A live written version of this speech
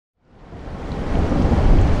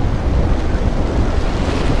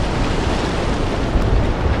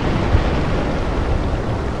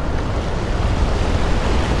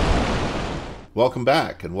Welcome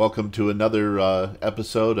back, and welcome to another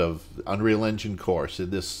episode of Unreal Engine course. In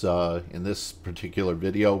this particular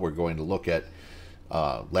video, we're going to look at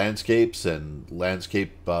landscapes and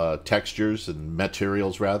landscape textures and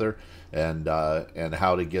materials, rather, and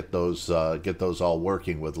how to get those all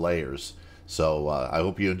working with layers. So I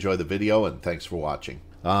hope you enjoy the video, and thanks for watching.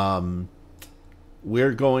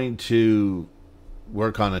 We're going to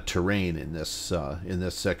work on a terrain in this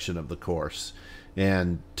section of the course.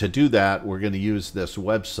 And to do that, we're going to use this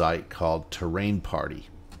website called Terrain Party.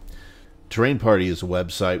 Terrain Party is a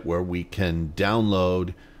website where we can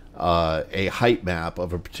download a height map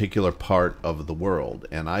of a particular part of the world.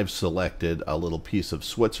 And I've selected a little piece of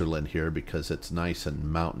Switzerland here because it's nice and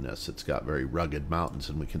mountainous. It's got very rugged mountains,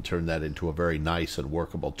 and we can turn that into a very nice and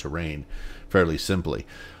workable terrain fairly simply.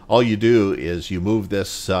 All you do is you move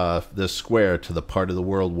this this square to the part of the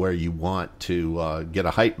world where you want to get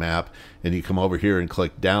a height map, and you come over here and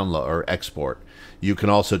click download or export. You can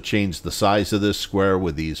also change the size of this square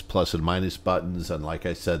with these plus and minus buttons, and like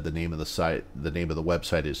I said, the name of the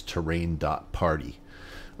website is terrain.party.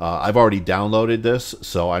 I've already downloaded this,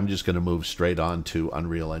 so I'm just going to move straight on to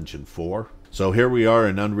Unreal Engine 4. So here we are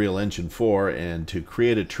in Unreal Engine 4, and to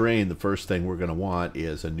create a terrain, the first thing we're going to want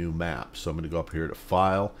is a new map. So I'm going to go up here to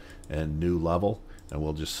File and New Level, and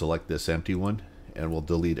we'll just select this empty one, and we'll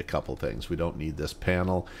delete a couple things. We don't need this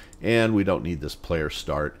panel, and we don't need this player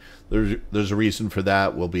start. There's a reason for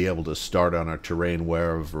that. We'll be able to start on our terrain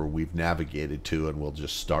wherever we've navigated to, and we'll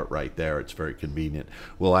just start right there. It's very convenient.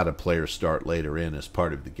 We'll add a player start later in as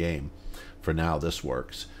part of the game. For now, this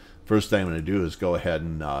works. First thing I'm going to do is go ahead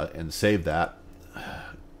and save that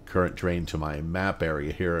current terrain to my map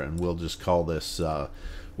area here, and we'll just call this our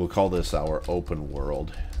open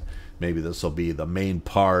world. Maybe this will be the main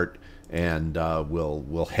part, and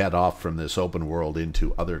we'll head off from this open world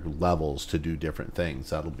into other levels to do different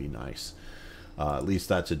things. That'll be nice. At least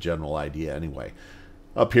that's a general idea anyway.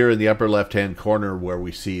 Up here in the upper left hand corner where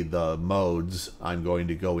we see the modes, I'm going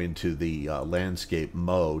to go into the landscape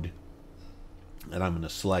mode, and I'm going to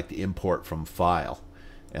select import from file.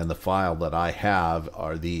 And the file that I have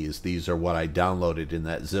are these. These are what I downloaded in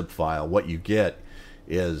that zip file. What you get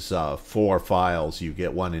is 4 files. You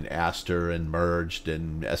get one in Aster and Merged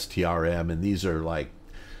and STRM, and these are like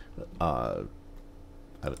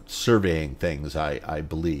surveying things, I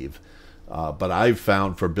believe. But I've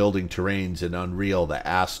found for building terrains in Unreal, the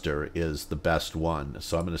Aster is the best one.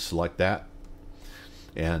 So I'm going to select that.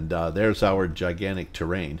 And there's our gigantic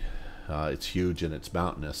terrain. It's huge and it's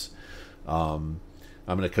mountainous. I'm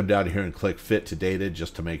going to come down here and click Fit to Data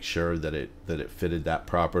just to make sure that it fitted that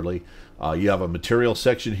properly. You have a material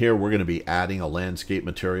section here. We're going to be adding a landscape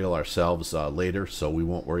material ourselves later, so we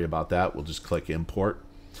won't worry about that. We'll just click Import.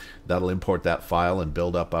 That'll import that file and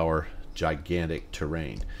build up our gigantic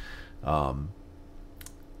terrain.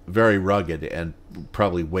 Very rugged, and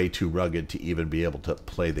probably way too rugged to even be able to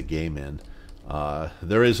play the game in.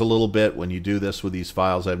 There is a little bit, when you do this with these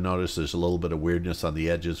files, I've noticed there's a little bit of weirdness on the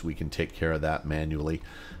edges. We can take care of that manually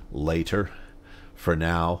later. For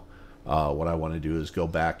now, what I want to do is go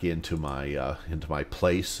back into my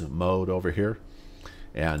place mode over here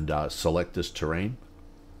and select this terrain.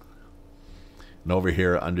 And over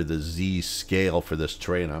here under the Z scale for this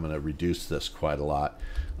terrain, I'm going to reduce this quite a lot.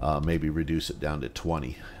 Maybe reduce it down to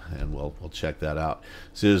 20, and we'll check that out.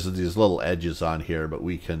 So there's these little edges on here, but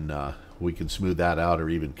we can smooth that out or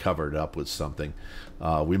even cover it up with something.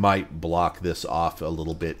 We might block this off a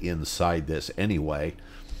little bit inside this anyway.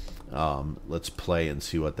 Let's play and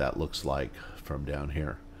see what that looks like from down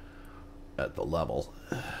here at the level.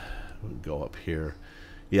 We'll go up here.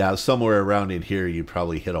 Yeah, somewhere around in here you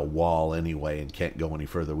probably hit a wall anyway and can't go any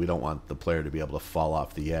further. We don't want the player to be able to fall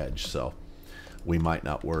off the edge, so we might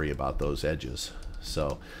not worry about those edges.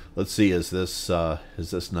 So let's see, is this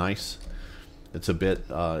nice? It's a bit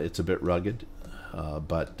rugged,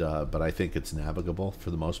 but I think it's navigable for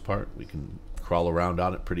the most part. We can crawl around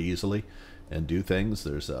on it pretty easily and do things.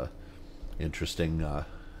 There's a interesting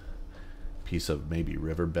piece of maybe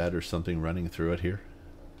riverbed or something running through it here.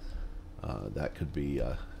 That could be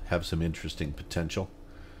have some interesting potential.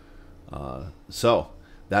 So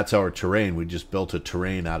that's our terrain. We just built a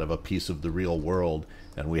terrain out of a piece of the real world,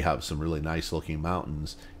 and we have some really nice looking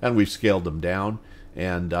mountains, and we've scaled them down.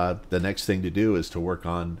 And the next thing to do is to work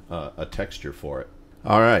on a texture for it.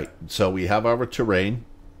 All right, so we have our terrain,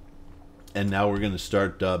 and now we're going to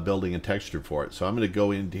start building a texture for it. So I'm going to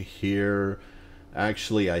go into here.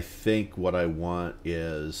 Actually, I think what I want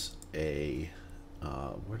is a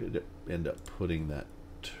where did it end up putting that?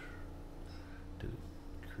 Did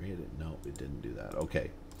it create it? No, it didn't do that.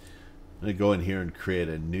 Okay, I'm going to go in here and create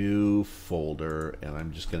a new folder, and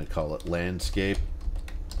I'm just going to call it landscape.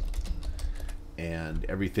 And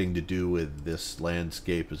everything to do with this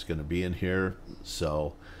landscape is going to be in here.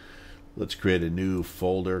 So let's create a new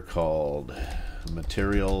folder called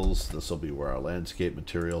materials. This will be where our landscape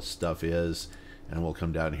material stuff is, and we'll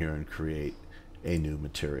come down here and create a new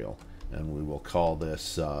material, and we will call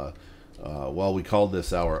this well, we called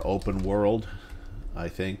this our open world, I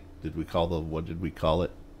think. What did we call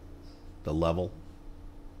it? The level.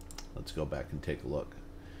 Let's go back and take a look.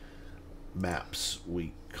 Maps,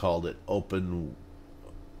 we called it open.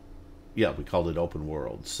 Yeah, we called it open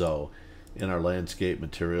world. So in our landscape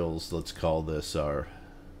materials, let's call this our,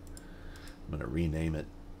 I'm going to rename it.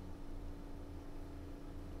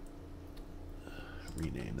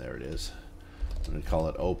 Rename, there it is. I'm going to call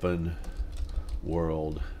it open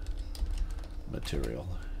world material.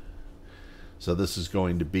 So this is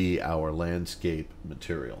going to be our landscape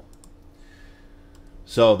material.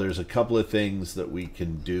 So there's a couple of things that we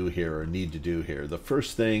can do here, or need to do here. The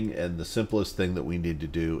first thing, and the simplest thing that we need to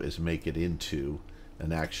do, is make it into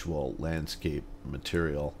an actual landscape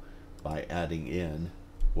material by adding in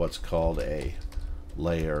what's called a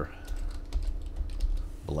layer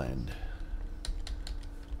blend.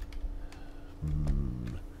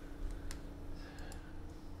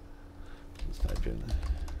 Let's type in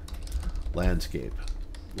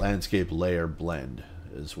landscape layer blend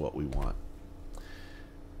is what we want.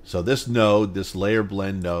 So this node, this layer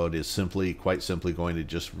blend node, is quite simply going to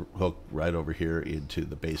just hook right over here into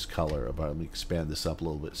the base color of our, let me expand this up a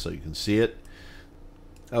little bit so you can see it.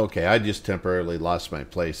 Okay, I just temporarily lost my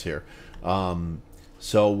place here.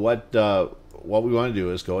 So what we want to do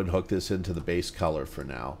is go and hook this into the base color for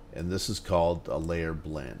now, and this is called a layer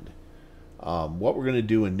blend. What we're going to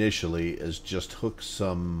do initially is just hook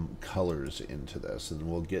some colors into this, and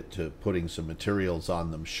we'll get to putting some materials on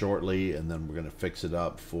them shortly, and then we're going to fix it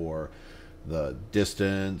up for the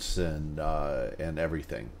distance and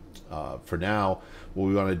everything. For now, what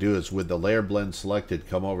we want to do is, with the layer blend selected,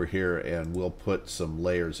 come over here and we'll put some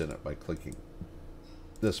layers in it by clicking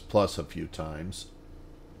this plus a few times,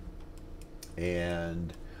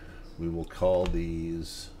 and we will call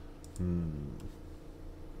these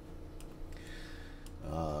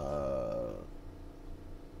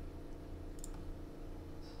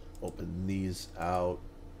open these out.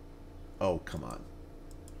 Oh, come on.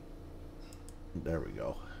 There we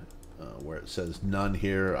go. Where it says none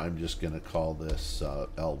here, I'm just going to call this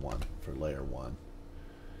L1 for layer 1.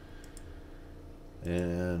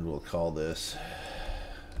 And we'll call this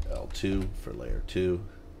L2 for layer 2.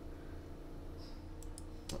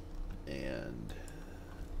 And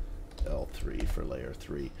L3 for layer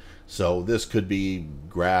 3. So this could be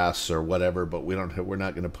grass or whatever, but we're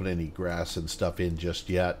not going to put any grass and stuff in just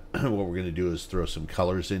yet. What we're going to do is throw some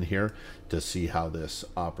colors in here to see how this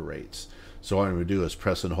operates. So what I'm going to do is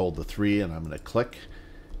press and hold the 3, and I'm going to click,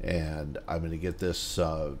 and I'm going to get this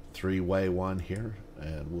three-way one here,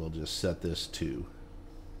 and we'll just set this to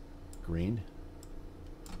green,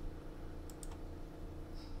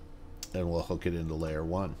 and we'll hook it into layer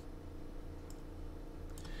 1.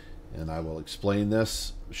 And I will explain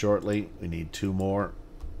this shortly. We need 2 more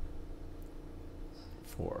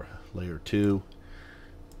for layer 2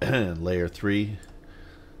 and layer 3.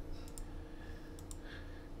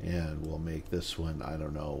 And we'll make this one, I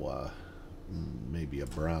don't know, maybe a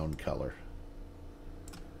brown color.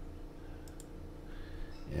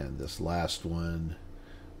 And this last one,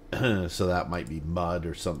 so that might be mud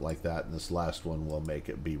or something like that. And this last one, we'll make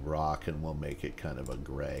it be rock, and we'll make it kind of a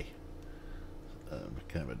gray.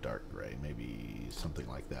 Kind of a dark gray, maybe something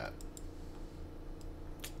like that.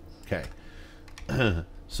 Okay,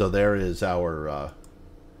 so there is our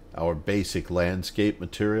basic landscape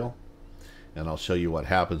material, and I'll show you what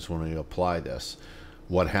happens when we apply this.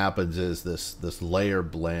 What happens is this layer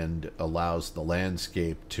blend allows the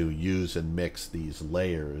landscape to use and mix these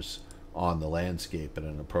layers on the landscape in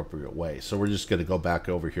an appropriate way. So we're just going to go back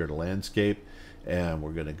over here to landscape, and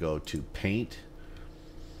we're going to go to paint.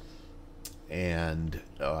 And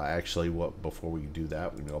actually, before we do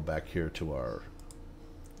that, we're going to go back here to our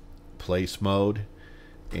place mode,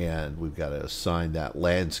 and we've got to assign that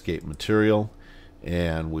landscape material,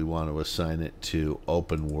 and we want to assign it to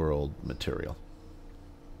open world material.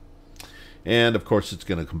 And of course, it's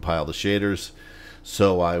going to compile the shaders,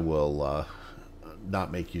 so I will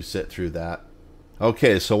not make you sit through that.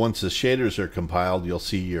 Okay, so once the shaders are compiled, you'll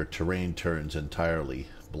see your terrain turns entirely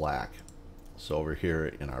black. So over here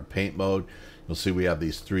in our paint mode, you'll see we have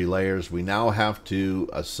these 3 layers. We now have to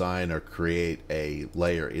assign or create a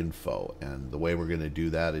layer info. And the way we're going to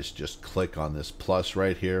do that is just click on this plus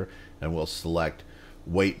right here, and we'll select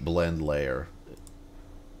weight blend layer,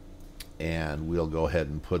 and we'll go ahead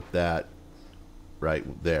and put that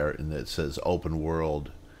right there, and it says open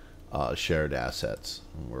world shared assets,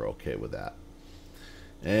 and we're okay with that.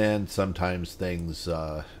 And sometimes things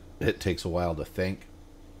it takes a while to think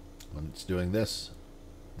when it's doing this.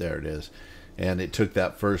 There it is. And it took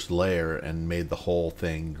that first layer and made the whole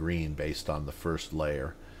thing green based on the first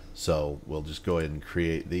layer. So we'll just go ahead and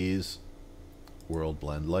create these. World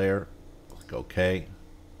blend layer. Click OK.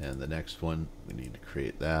 And the next one, we need to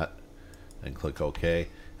create that. And click OK.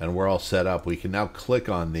 And we're all set up. We can now click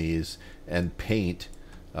on these and paint.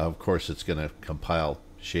 Of course, it's going to compile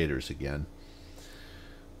shaders again.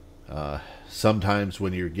 Sometimes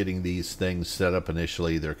when you're getting these things set up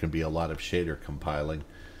initially, there can be a lot of shader compiling.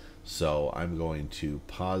 So I'm going to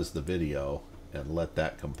pause the video and let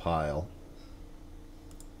that compile,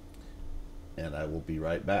 and I will be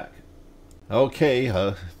right back. Okay,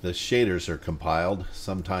 the shaders are compiled.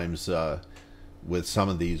 Sometimes with some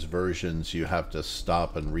of these versions you have to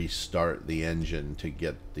stop and restart the engine to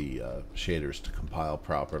get the shaders to compile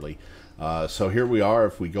properly. So here we are.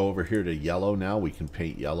 If we go over here to yellow now, we can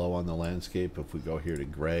paint yellow on the landscape. If we go here to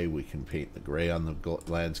gray, we can paint the gray on the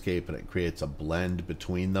landscape, and it creates a blend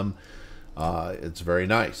between them. It's very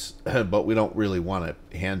nice, but we don't really want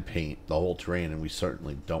to hand paint the whole terrain, and we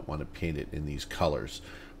certainly don't want to paint it in these colors.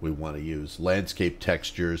 We want to use landscape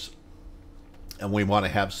textures, and we want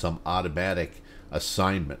to have some automatic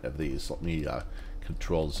assignment of these. Let me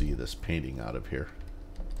Control Z this painting out of here,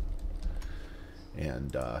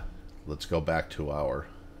 and let's go back to our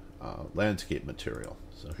landscape material.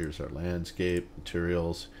 So here's our landscape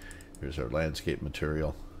materials. Here's our landscape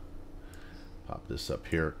material. Pop this up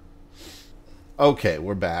here. Okay,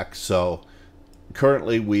 we're back. So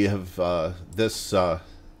currently we have this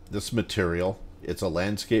material. It's a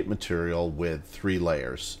landscape material with 3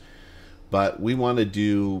 layers. But we want to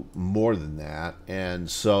do more than that. And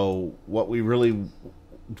so what we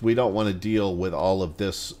don't want to deal with all of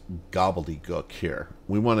this gobbledygook here.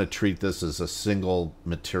 We want to treat this as a single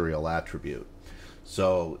material attribute.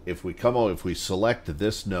 So if we select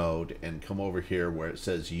this node and come over here where it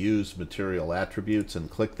says use material attributes and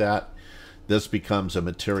click that, this becomes a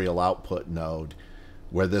material output node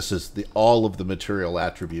where this is all of the material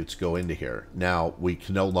attributes go into here. Now we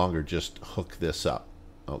can no longer just hook this up.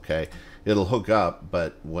 Okay, it'll hook up,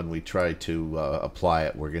 but when we try to apply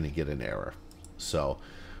it, we're going to get an error. So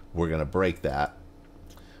we're going to break that,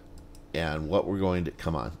 and what we're going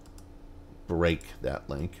to break that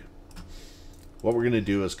link. What we're going to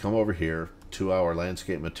do is come over here to our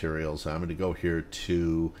landscape materials. I'm going to go here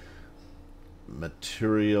to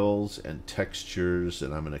materials and textures,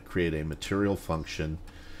 and I'm going to create a material function,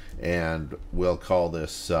 and we'll call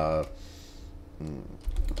this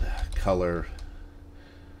color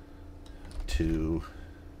to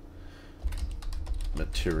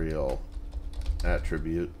material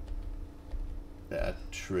attributes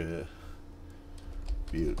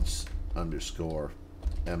underscore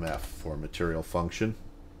MF for material function.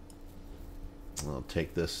 I'll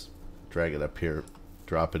take this, drag it up here,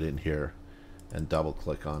 drop it in here, and double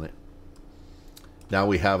click on it. Now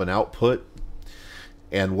we have an output,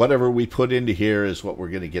 and whatever we put into here is what we're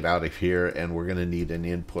going to get out of here, and we're going to need an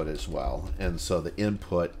input as well. And so the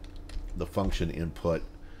input, the function input,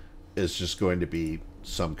 is just going to be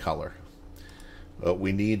some color. But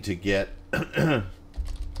we need to get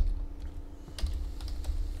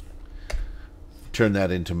turn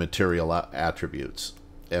that into material attributes,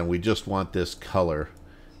 and we just want this color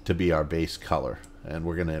to be our base color, and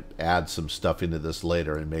we're going to add some stuff into this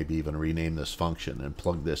later and maybe even rename this function and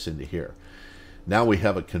plug this into here. Now we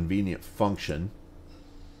have a convenient function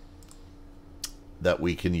that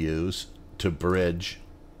we can use to bridge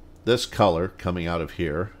this color coming out of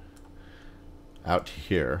here out to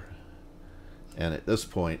here, and at this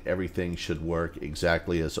point everything should work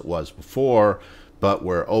exactly as it was before, but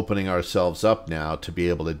we're opening ourselves up now to be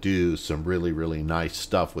able to do some really nice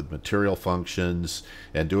stuff with material functions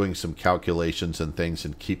and doing some calculations and things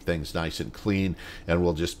and keep things nice and clean, and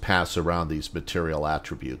we'll just pass around these material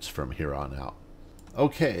attributes from here on out.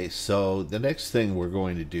 Okay, so the next thing we're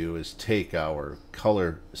going to do is take our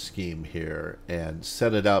color scheme here and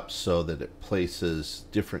set it up so that it places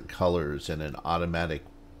different colors in an automatic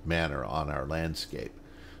manner on our landscape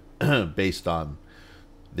based on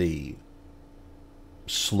the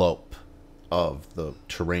slope of the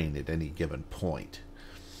terrain at any given point.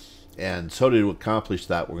 And so to accomplish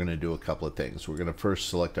that, we're going to do a couple of things. We're going to first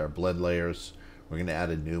select our blend layers. We're going to add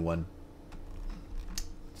a new one.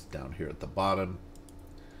 It's down here at the bottom.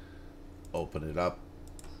 Open it up.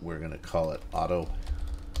 We're going to call it auto.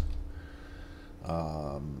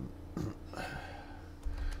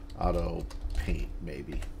 auto paint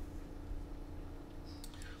maybe.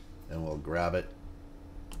 And we'll grab it.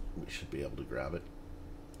 We should be able to grab it.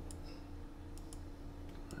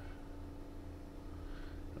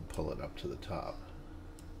 And pull it up to the top.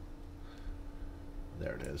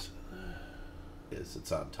 There it is.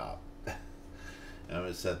 It's on top. And I'm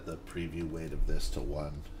going to set the preview weight of this to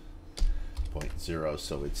 1.0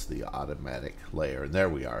 so it's the automatic layer. And there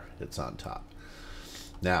we are. It's on top.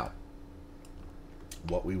 Now,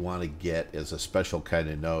 what we want to get is a special kind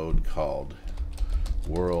of node called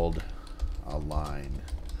World Align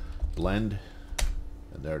Blend.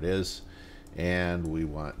 And there it is. And we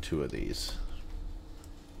want 2 of these.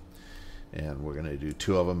 And we're going to do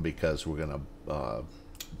 2 of them because we're going to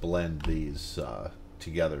blend these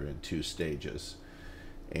together in 2 stages.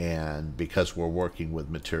 And because we're working with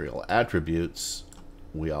material attributes,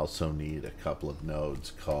 we also need a couple of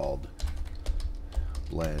nodes called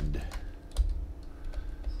blend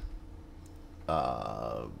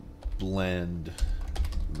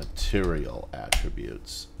material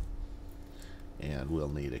attributes. And we'll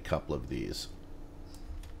need a couple of these.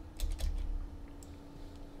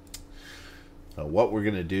 What we're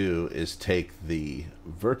going to do is take the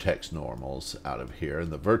vertex normals out of here,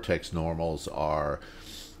 and the vertex normals are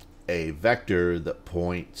a vector that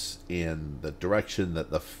points in the direction that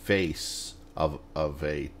the face of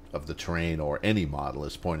the terrain or any model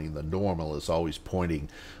is pointing. The normal is always pointing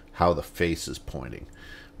how the face is pointing.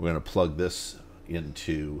 We're going to plug this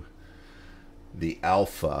into the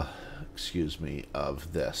alpha,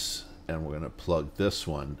 of this, and we're going to plug this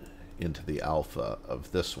one into the alpha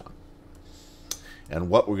of this one. And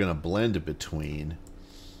what we're going to blend between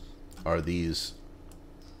are these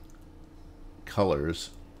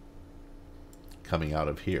colors coming out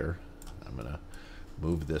of here. I'm going to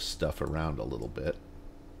move this stuff around a little bit.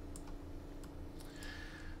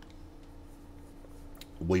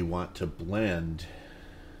 We want to blend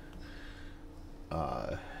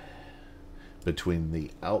between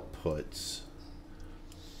the outputs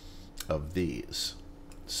of these.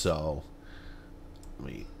 So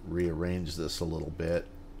let me rearrange this a little bit.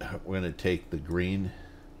 We're going to take the green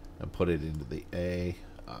and put it into the A.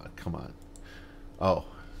 Come on. Oh,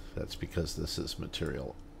 that's because this is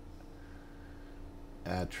material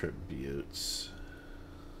attributes.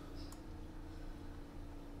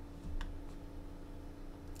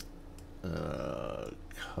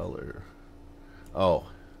 Color. Oh,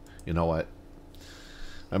 you know what?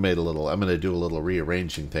 I'm going to do a little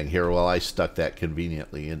rearranging thing here. Well, I stuck that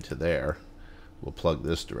conveniently into there. We'll plug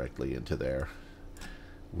this directly into there.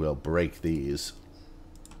 We'll break these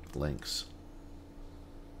links.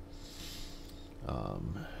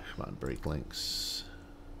 Come on, break links.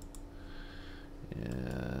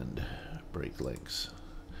 And break links.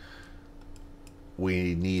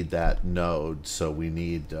 We need that node, so we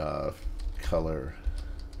need color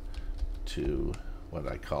to, what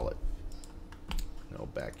did I call it?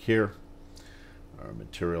 Back here, our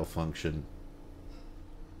material function.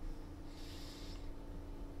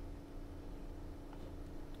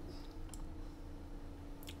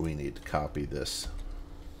 We need to copy this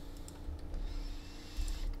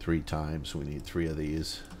 3 times. We need 3 of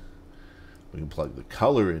these. We can plug the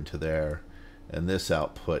color into there, and this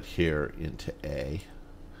output here into A.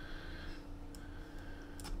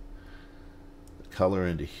 The color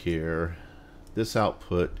into here. This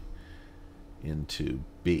output into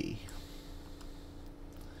B.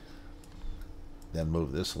 Then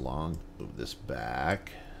move this along, move this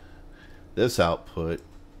back. This output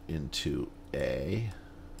into A.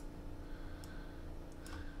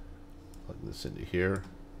 Plug this into here.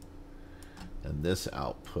 And this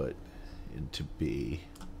output into B.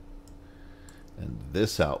 And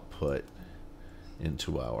this output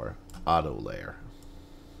into our auto layer.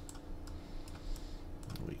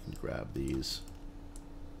 We can grab these,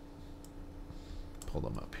 pull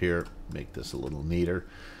them up here, make this a little neater.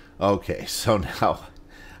 Okay, so now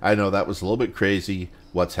I know that was a little bit crazy.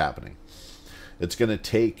 What's happening? It's going to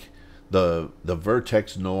take the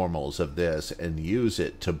vertex normals of this and use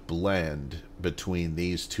it to blend between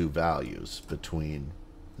these 2 values, between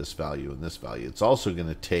this value and this value. It's also going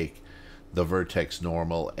to take the vertex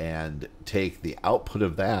normal and take the output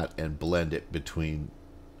of that and blend it between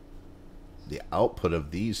the output of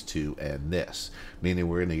these 2 and this, meaning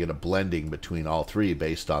we're going to get a blending between all 3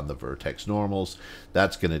 based on the vertex normals.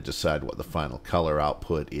 That's going to decide what the final color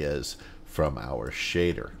output is from our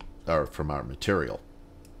shader, or from our material.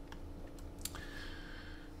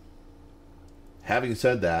 Having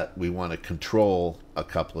said that, we want to control a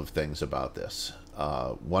couple of things about this.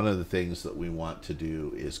 One of the things that we want to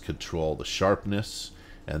do is control the sharpness,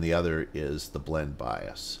 and the other is the blend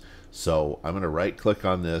bias. So I'm going to right click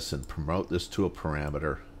on this and promote this to a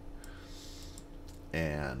parameter,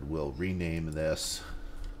 and we'll rename this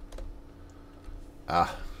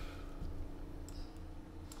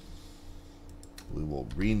we will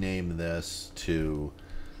rename this to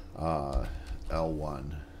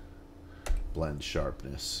L1 blend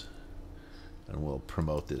sharpness, and we'll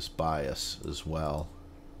promote this bias as well.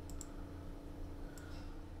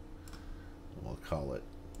 We'll call it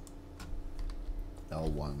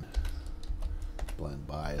L1 blend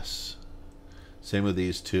bias. Same with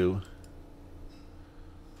these two.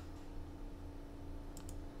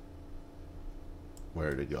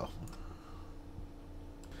 Where to go?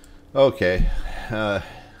 Okay, I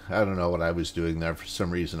don't know what I was doing there. For some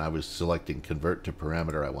reason I was selecting convert to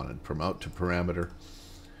parameter. I wanted promote to parameter.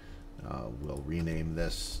 We'll rename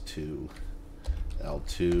this to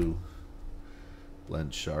L2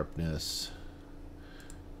 blend sharpness.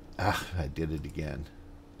 I did it again.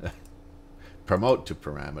 Promote to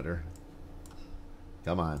parameter.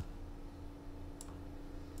 Come on.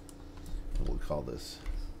 We'll call this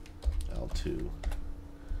L2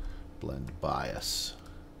 blend bias.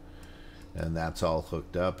 And that's all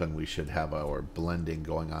hooked up, and we should have our blending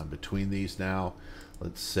going on between these now.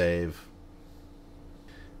 Let's save.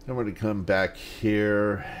 I'm going to come back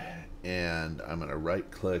here, and I'm going to right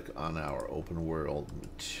click on our open world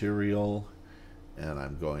material, and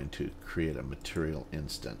I'm going to create a material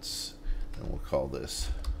instance, and we'll call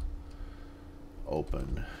this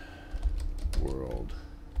open world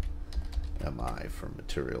MI for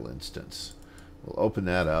material instance. We'll open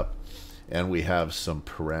that up, and we have some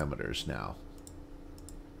parameters now,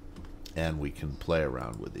 and we can play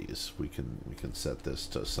around with these. We can set this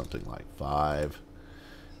to something like 5,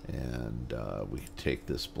 and we can take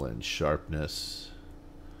this blend sharpness,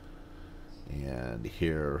 and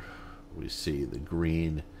here we see the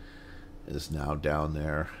green is now down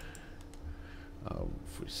there.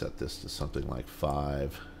 If we set this to something like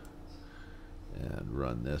 5 and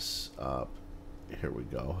run this up, here we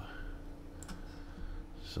go.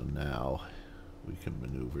 So now we can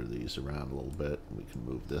maneuver these around a little bit. We can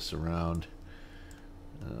move this around.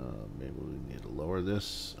 Maybe we need to lower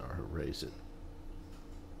this or raise it.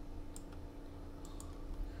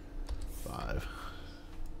 5.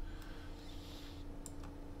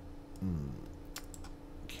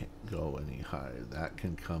 Can't go any higher. That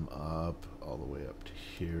can come up all the way up to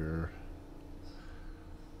here.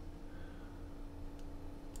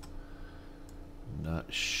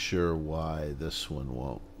 Not sure why this one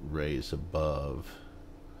won't raise above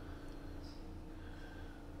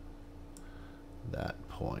that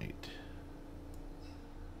point.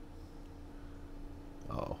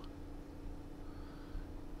 Oh,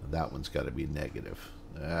 that one's got to be negative.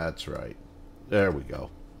 That's right. There we go.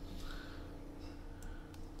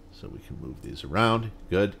 So we can move these around.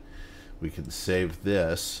 Good. We can save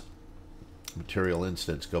this material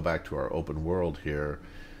instance, go back to our open world here.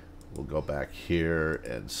 We'll go back here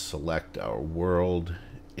and select our world,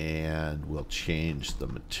 and we'll change the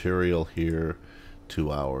material here to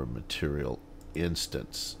our material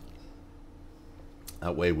instance.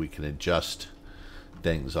 That way we can adjust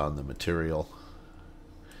things on the material.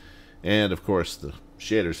 And of course the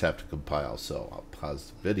shaders have to compile, so I'll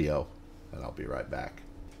pause the video and I'll be right back.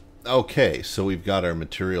 Okay, so we've got our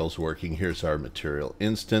materials working. Here's our material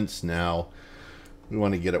instance. Now we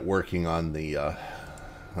want to get it working on the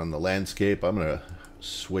landscape. I'm going to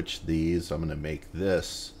switch these. I'm going to make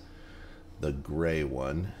this the gray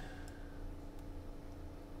one.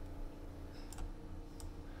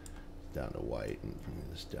 Down to white, and bring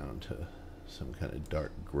this down to some kind of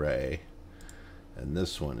dark gray. And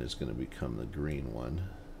this one is going to become the green one.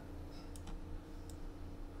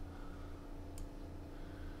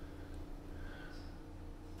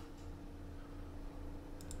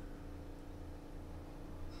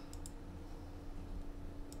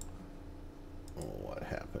 What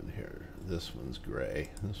happened here? This one's gray.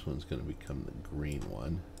 This one's going to become the green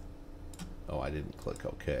one. Oh, I didn't click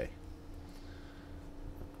OK.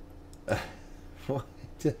 What?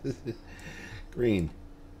 Green.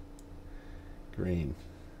 Green.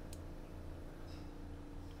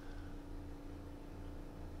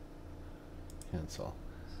 Cancel.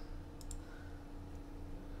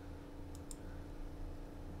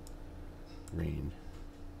 Green.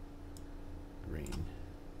 Green.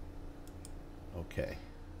 Okay.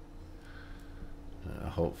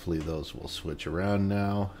 Hopefully those will switch around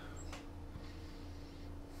now.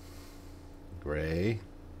 Gray,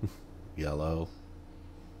 yellow,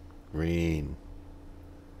 green.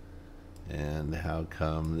 And how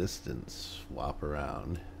come this didn't swap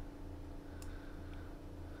around?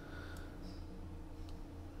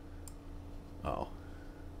 Oh.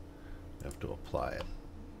 to apply it.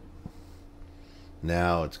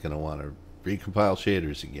 Now it's going to want to recompile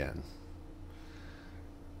shaders again.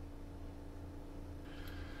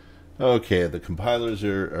 Okay, the compilers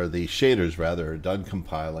or the shaders rather, are done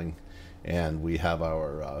compiling, and we have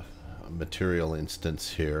our material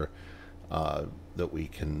instance here that we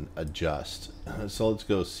can adjust. So let's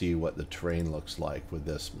go see what the terrain looks like with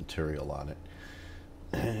this material on it.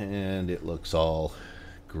 And it looks all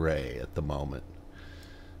gray at the moment.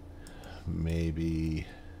 Maybe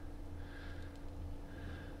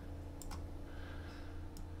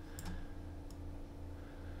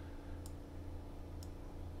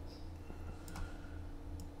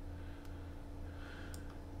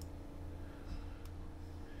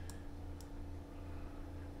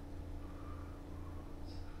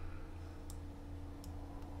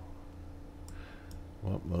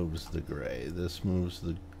what moves the gray? This moves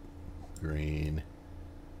the green.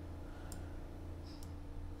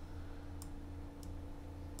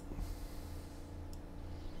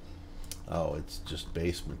 Oh, it's just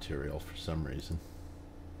base material for some reason.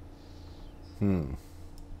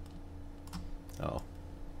 Oh,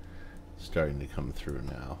 starting to come through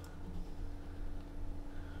now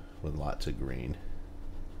with lots of green.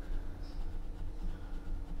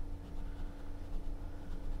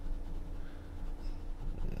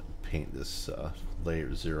 Paint this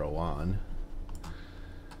layer 0 on.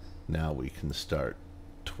 Now we can start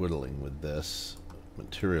twiddling with this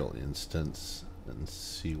material instance and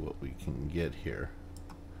see what we can get here.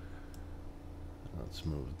 Let's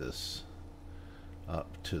move this up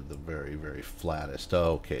to the very, very flattest.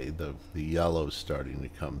 Oh, okay, the yellow's starting to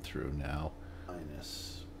come through now.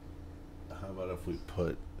 Minus, how about if we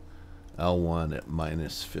put L1 at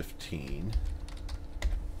 -15?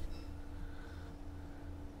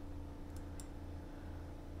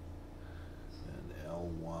 And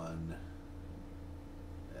L1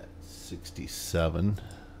 at 67.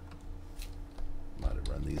 Might have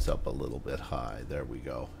run these up a little bit high. There we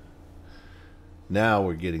go. Now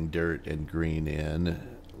we're getting dirt and green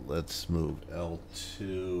in. Let's move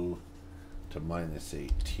L2 to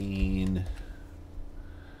 -18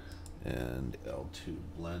 and L2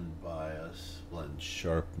 blend bias, blend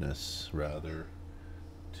sharpness rather,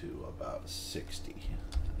 to about 60.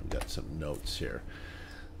 We've got some notes here.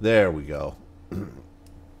 There we go.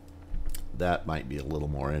 That might be a little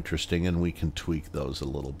more interesting, and we can tweak those a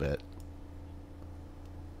little bit.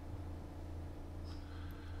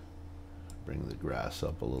 Bring the grass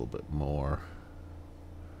up a little bit more.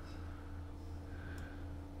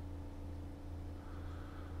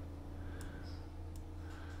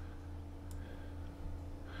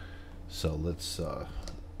 So let's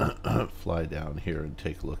fly down here and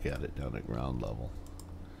take a look at it down at ground level.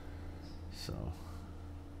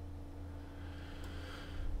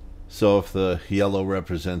 So if the yellow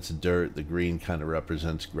represents dirt, the green kind of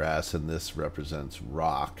represents grass, and this represents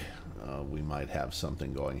rock, we might have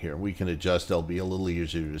something going here. We can adjust. It'll be a little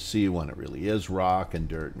easier to see when it really is rock and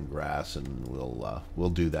dirt and grass, and we'll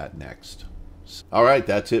do that next. All right,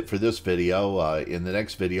 that's it for this video. In the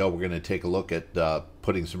next video, we're going to take a look at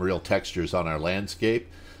putting some real textures on our landscape.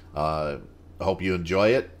 I hope you enjoy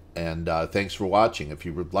it, and thanks for watching. If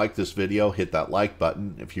you would like this video, hit that like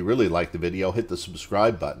button. If you really like the video, hit the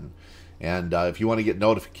subscribe button. And if you want to get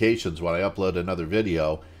notifications when I upload another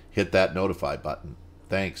video, hit that notify button.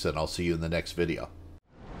 Thanks, and I'll see you in the next video.